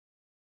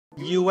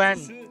UN,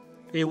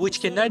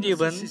 which cannot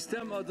even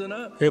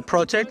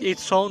protect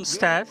its own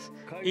staff,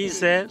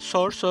 is a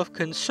source of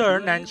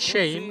concern and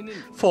shame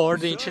for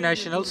the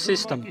international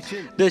system.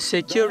 The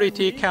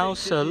Security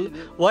Council,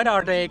 what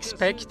are they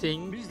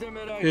expecting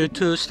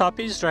to stop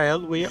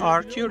Israel? We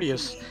are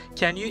curious.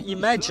 Can you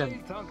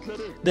imagine?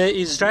 The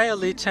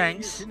Israeli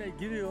tanks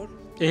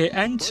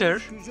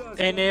enter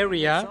an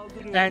area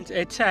and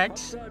attack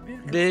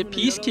the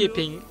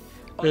peacekeeping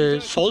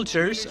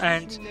soldiers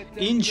and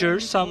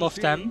injure some of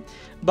them,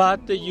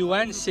 but the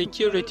UN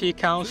Security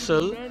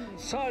Council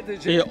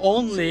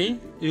only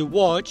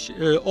watch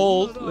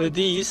all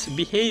these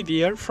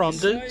behavior from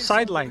the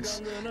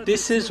sidelines.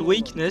 This is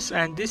weakness,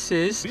 and this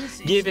is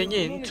giving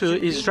in to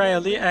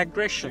Israeli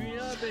aggression.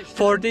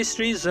 For this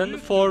reason,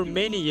 for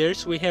many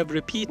years we have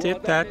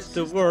repeated that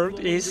the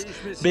world is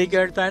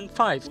bigger than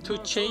five. To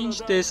change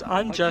this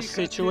unjust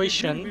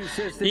situation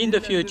in the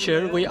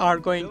future, we are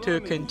going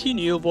to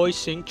continue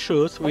voicing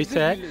truth with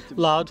a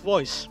loud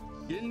voice.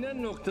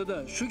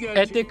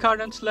 At the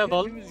current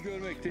level,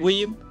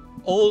 we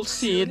all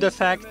see the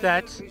fact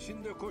that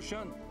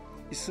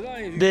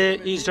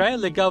the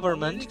Israeli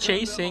government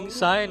chasing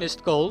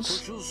Zionist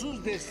goals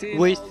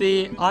with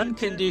the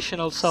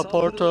unconditional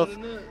support of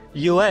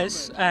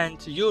US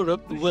and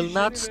Europe will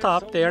not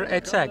stop their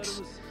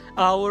attacks.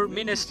 Our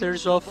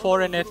ministers of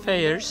foreign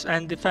affairs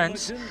and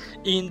defense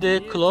in the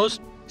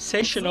closed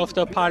session of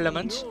the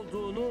parliament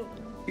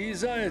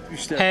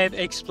have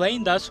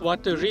explained us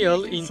what the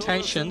real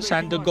intentions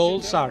and the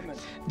goals are.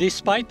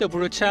 Despite the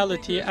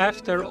brutality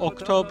after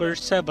October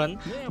 7,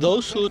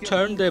 those who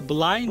turn a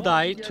blind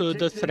eye to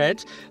the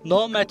threat,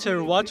 no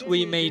matter what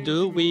we may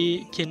do,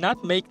 we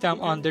cannot make them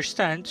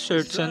understand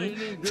certain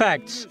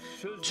facts.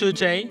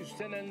 Today,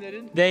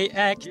 they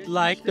act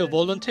like the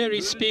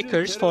voluntary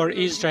speakers for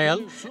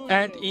Israel,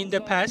 and in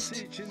the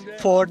past,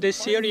 for the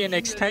Syrian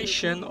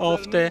extension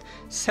of the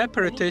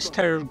separatist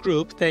terror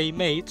group, they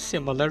made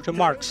similar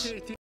remarks.